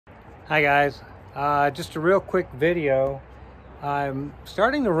Hi guys, just a real quick video. I'm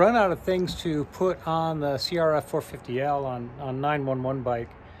starting to run out of things to put on the CRF 450L on 911 bike.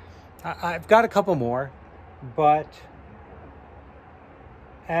 I've got a couple more, but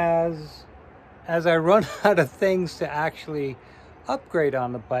as I run out of things to actually upgrade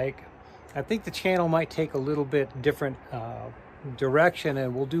on the bike, I think the channel might take a little bit different direction,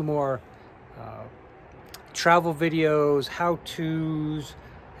 and we'll do more travel videos, how-tos,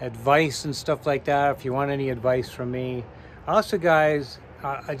 advice and stuff like that if you want any advice from me. Also guys,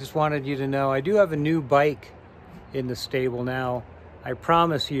 I just wanted you to know I do have a new bike in the stable now. I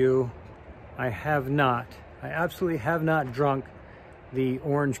promise you I absolutely have not drunk the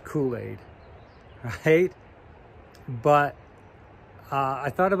orange Kool-Aid, right? But I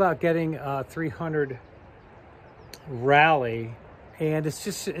thought about getting a 300 Rally, and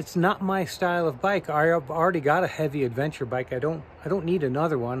it's not my style of bike. I've already got a heavy adventure bike. I don't need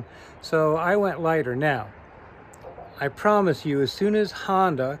another one, so I went lighter. Now I promise you, as soon as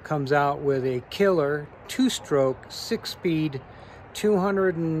Honda comes out with a killer 2-stroke 6-speed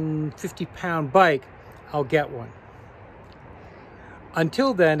 250-pound bike, I'll get one.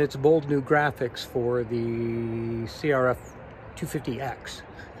 Until then, it's bold new graphics for the CRF 250X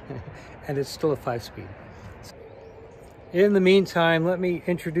and it's still a 5-speed. In the meantime, let me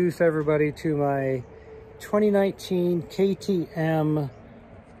introduce everybody to my 2019 KTM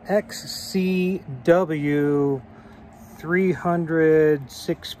XC-W 300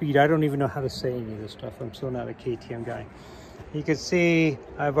 6-speed. I don't even know how to say any of this stuff. I'm so not a KTM guy. You can see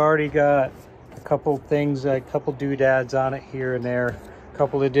I've already got a couple things, a couple doodads on it here and there, a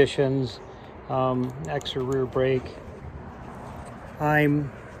couple additions, extra rear brake.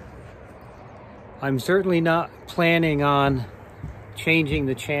 I'm certainly not planning on changing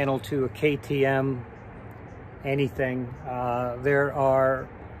the channel to a KTM anything. There are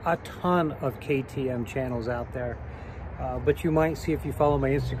a ton of KTM channels out there, but you might see, if you follow my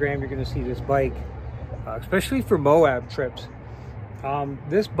Instagram, you're going to see this bike, especially for Moab trips.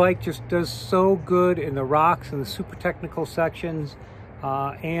 This bike just does so good in the rocks and the super technical sections,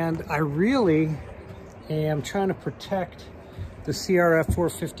 and I really am trying to protect the CRF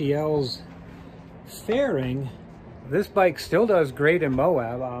 450L's fairing. This bike still does great in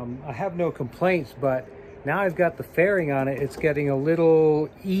Moab. I have no complaints, but now I've got the fairing on it. It's getting a little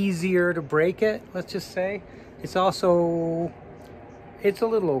easier to break it, let's just say. It's a little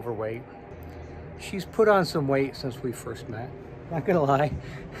overweight. She's put on some weight since we first met, not gonna lie.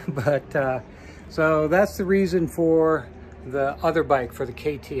 But so that's the reason for the other bike, for the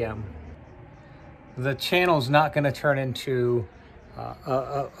KTM. The channel's not going to turn into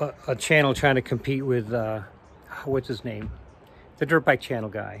a channel trying to compete with what's his name, the dirt bike channel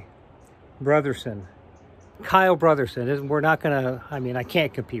guy, Brotherson, Kyle Brotherson. We're not gonna, I mean, I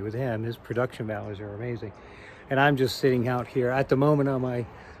can't compete with him. His production values are amazing, and I'm just sitting out here at the moment on my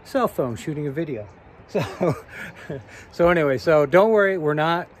cell phone shooting a video. So anyway, so don't worry,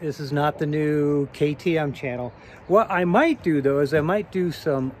 this is not the new KTM channel. What I might do though is I might do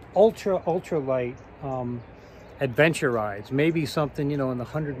some ultra light adventure rides, maybe something, you know, in the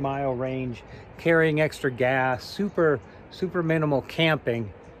 100-mile range, carrying extra gas, super minimal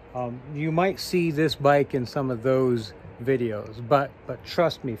camping. You might see this bike in some of those videos, but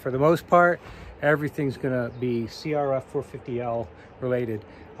trust me, for the most part, everything's gonna be CRF 450L related.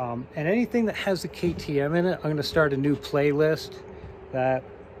 And anything that has the KTM in it, I'm gonna start a new playlist that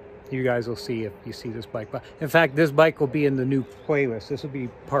you guys will see if you see this bike. But in fact, this bike will be in the new playlist. This will be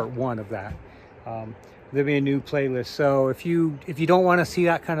part 1 of that. There'll be a new playlist. So if you don't want to see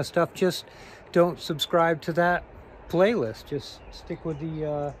that kind of stuff, just don't subscribe to that playlist. Just stick with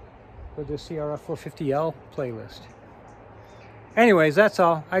the CRF 450L playlist. Anyways, that's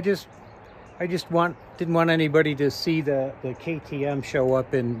all. I just didn't want anybody to see the KTM show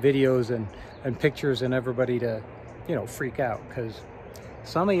up in videos and pictures, and everybody to, you know, freak out, because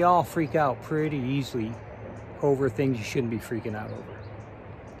some of y'all freak out pretty easily over things you shouldn't be freaking out over.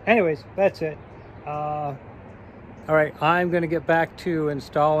 Anyways, that's it. All right, I'm going to get back to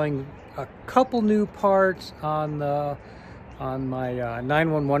installing a couple new parts on my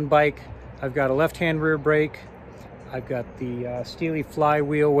 911 bike. I've got a left-hand rear brake. I've got the Steely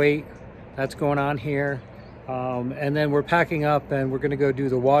flywheel weight that's going on here. And then we're packing up and we're going to go do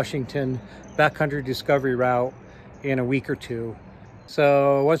the Washington backcountry discovery route in a week or two.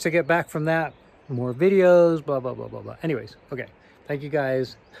 So once I get back from that, more videos, blah, blah, blah, blah, blah. Anyways, okay. Thank you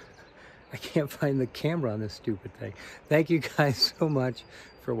guys. I can't find the camera on this stupid thing. Thank you guys so much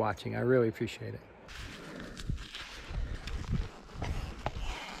for watching. I really appreciate it.